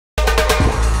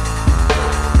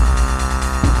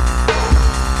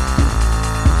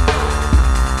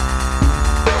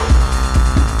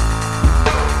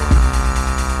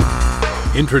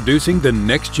Introducing the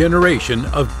next generation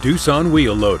of DOOSAN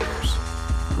wheel loaders.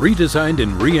 Redesigned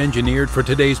and re-engineered for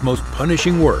today's most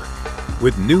punishing work,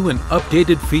 with new and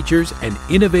updated features and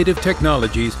innovative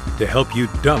technologies to help you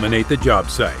dominate the job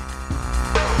site.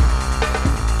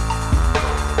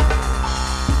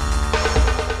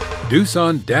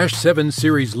 DOOSAN 7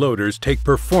 Series loaders take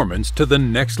performance to the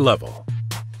next level.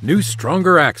 New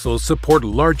stronger axles support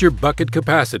larger bucket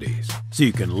capacities, so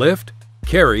you can lift,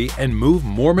 carry, and move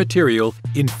more material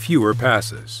in fewer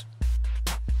passes.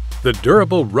 The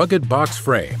durable rugged box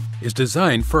frame is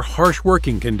designed for harsh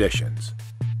working conditions,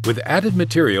 with added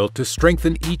material to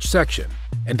strengthen each section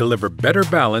and deliver better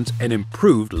balance and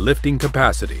improved lifting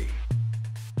capacity.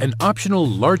 An optional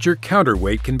larger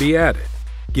counterweight can be added,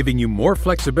 giving you more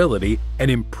flexibility and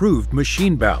improved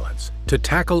machine balance to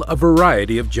tackle a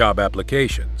variety of job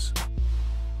applications.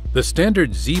 The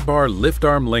standard Z-bar lift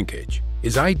arm linkage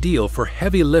is ideal for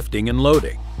heavy lifting and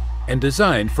loading, and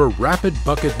designed for rapid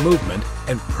bucket movement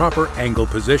and proper angle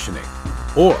positioning.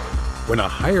 Or, when a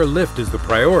higher lift is the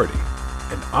priority,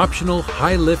 an optional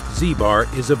high lift Z-bar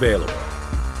is available.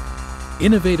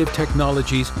 Innovative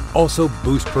technologies also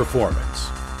boost performance.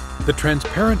 The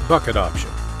transparent bucket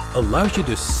option allows you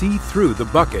to see through the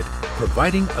bucket,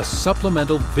 providing a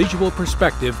supplemental visual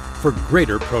perspective for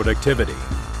greater productivity.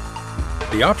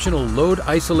 The optional load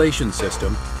isolation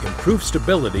system improves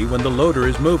stability when the loader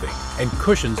is moving and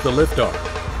cushions the lift arm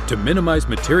to minimize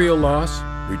material loss,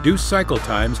 reduce cycle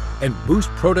times, and boost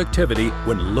productivity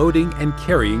when loading and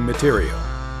carrying material.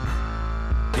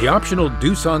 The optional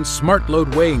DOOSAN Smart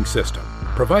Load weighing system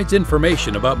provides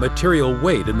information about material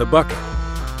weight in the bucket.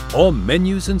 All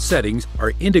menus and settings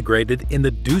are integrated in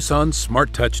the DOOSAN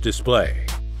Smart Touch display.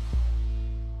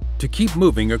 To keep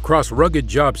moving across rugged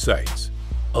job sites,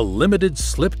 a limited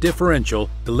slip differential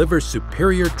delivers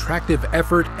superior tractive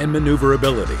effort and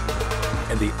maneuverability,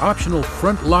 and the optional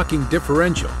front locking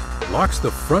differential locks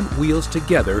the front wheels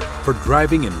together for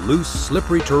driving in loose,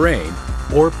 slippery terrain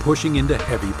or pushing into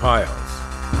heavy piles.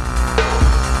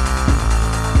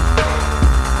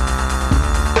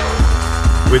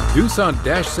 With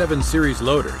DOOSAN 7 Series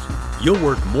loaders, you'll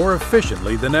work more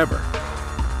efficiently than ever.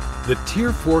 The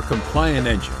Tier 4 compliant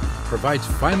engine provides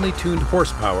finely tuned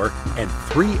horsepower and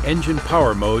 3 engine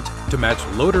power modes to match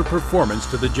loader performance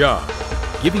to the job,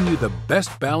 giving you the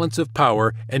best balance of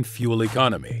power and fuel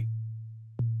economy.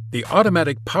 The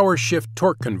automatic power shift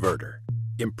torque converter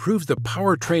improves the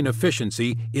powertrain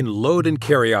efficiency in load and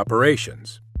carry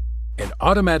operations. And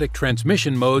automatic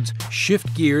transmission modes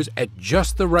shift gears at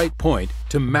just the right point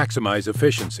to maximize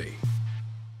efficiency.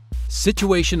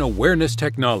 Situation awareness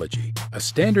technology, a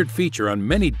standard feature on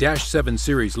many 7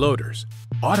 Series loaders,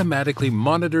 automatically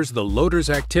monitors the loader's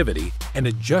activity and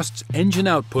adjusts engine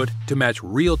output to match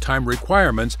real-time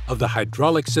requirements of the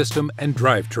hydraulic system and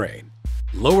drivetrain,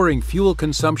 lowering fuel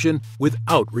consumption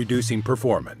without reducing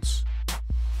performance.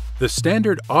 The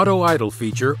standard auto idle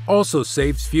feature also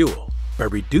saves fuel by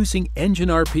reducing engine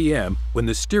RPM when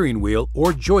the steering wheel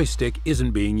or joystick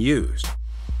isn't being used.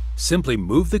 Simply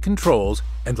move the controls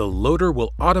and the loader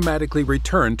will automatically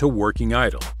return to working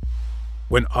idle.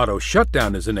 When auto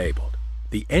shutdown is enabled,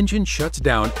 the engine shuts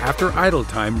down after idle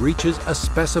time reaches a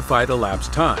specified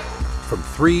elapsed time, from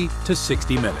 3 to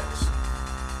 60 minutes.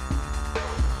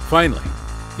 Finally,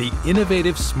 the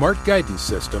innovative Smart Guidance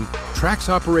System tracks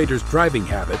operators' driving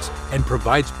habits and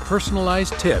provides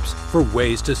personalized tips for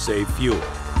ways to save fuel.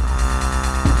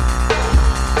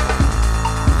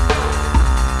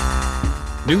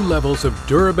 New levels of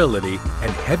durability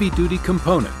and heavy-duty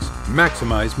components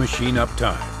maximize machine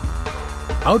uptime.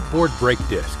 Outboard brake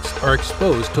discs are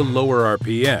exposed to lower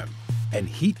RPM, and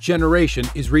heat generation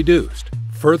is reduced,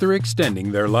 further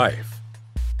extending their life.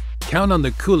 Count on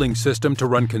the cooling system to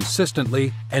run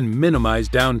consistently and minimize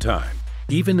downtime,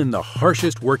 even in the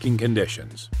harshest working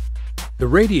conditions. The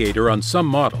radiator on some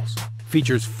models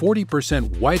features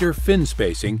 40% wider fin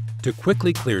spacing to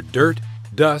quickly clear dirt,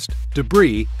 dust,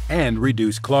 debris, and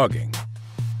reduce clogging.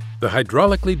 The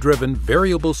hydraulically driven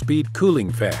variable speed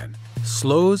cooling fan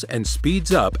slows and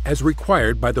speeds up as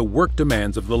required by the work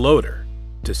demands of the loader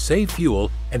to save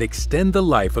fuel and extend the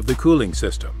life of the cooling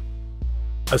system.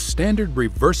 A standard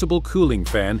reversible cooling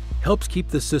fan helps keep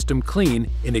the system clean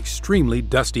in extremely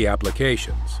dusty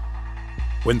applications.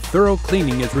 When thorough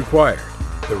cleaning is required,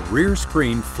 the rear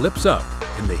screen flips up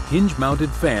and the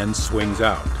hinge-mounted fan swings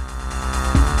out.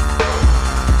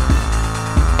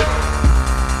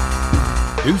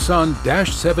 DOOSAN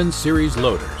 7 Series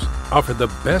loaders offer the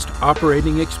best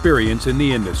operating experience in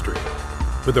the industry,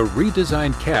 with a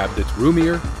redesigned cab that's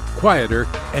roomier, quieter,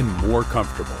 and more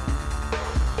comfortable.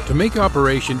 To make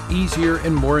operation easier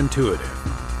and more intuitive,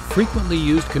 frequently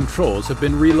used controls have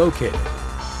been relocated.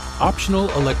 Optional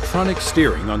electronic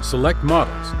steering on select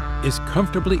models is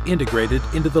comfortably integrated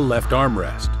into the left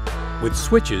armrest, with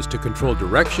switches to control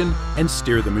direction and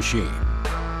steer the machine.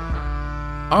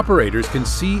 Operators can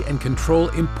see and control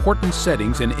important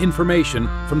settings and information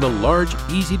from the large,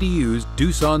 easy-to-use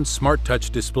DOOSAN Smart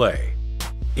Touch display,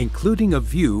 including a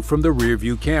view from the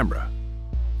rear-view camera.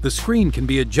 The screen can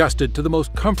be adjusted to the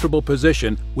most comfortable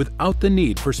position without the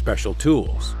need for special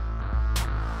tools.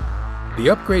 The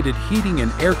upgraded heating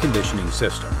and air conditioning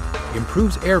system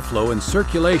improves airflow and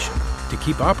circulation to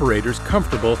keep operators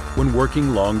comfortable when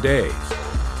working long days.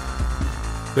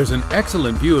 There's an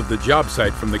excellent view of the job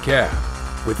site from the cab,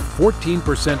 with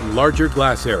 14% larger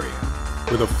glass area,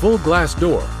 with a full glass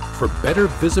door for better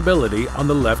visibility on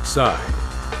the left side.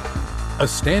 A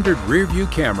standard rear-view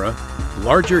camera,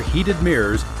 larger heated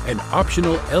mirrors, and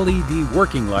optional LED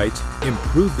working lights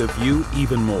improve the view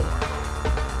even more.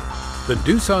 The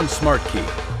DOOSAN Smart Key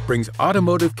brings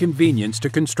automotive convenience to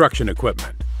construction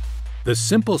equipment. The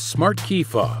simple Smart Key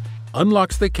fob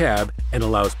unlocks the cab and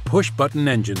allows push-button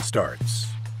engine starts.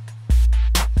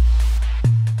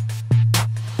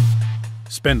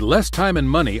 Spend less time and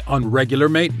money on regular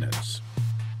maintenance.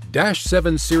 Dash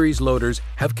 7 series loaders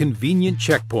have convenient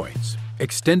checkpoints,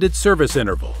 extended service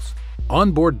intervals,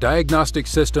 onboard diagnostic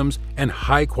systems, and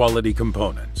high-quality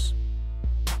components.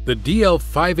 The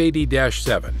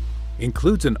DL580-7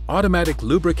 includes an automatic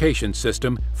lubrication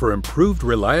system for improved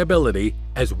reliability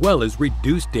as well as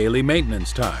reduced daily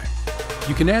maintenance time.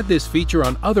 You can add this feature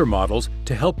on other models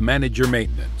to help manage your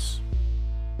maintenance.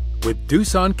 With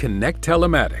DOOSAN Connect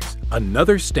Telematics,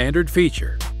 another standard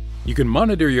feature, you can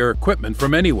monitor your equipment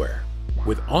from anywhere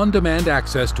with on-demand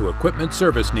access to equipment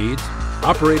service needs,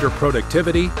 operator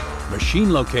productivity,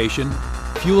 machine location,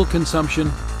 fuel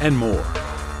consumption, and more.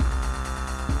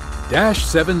 Dash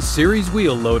 7 series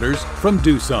wheel loaders from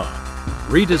DOOSAN,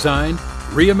 redesigned,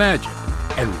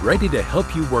 reimagined, and ready to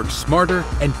help you work smarter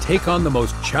and take on the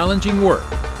most challenging work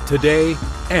today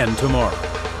and tomorrow.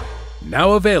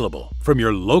 Now available from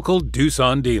your local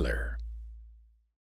DOOSAN dealer.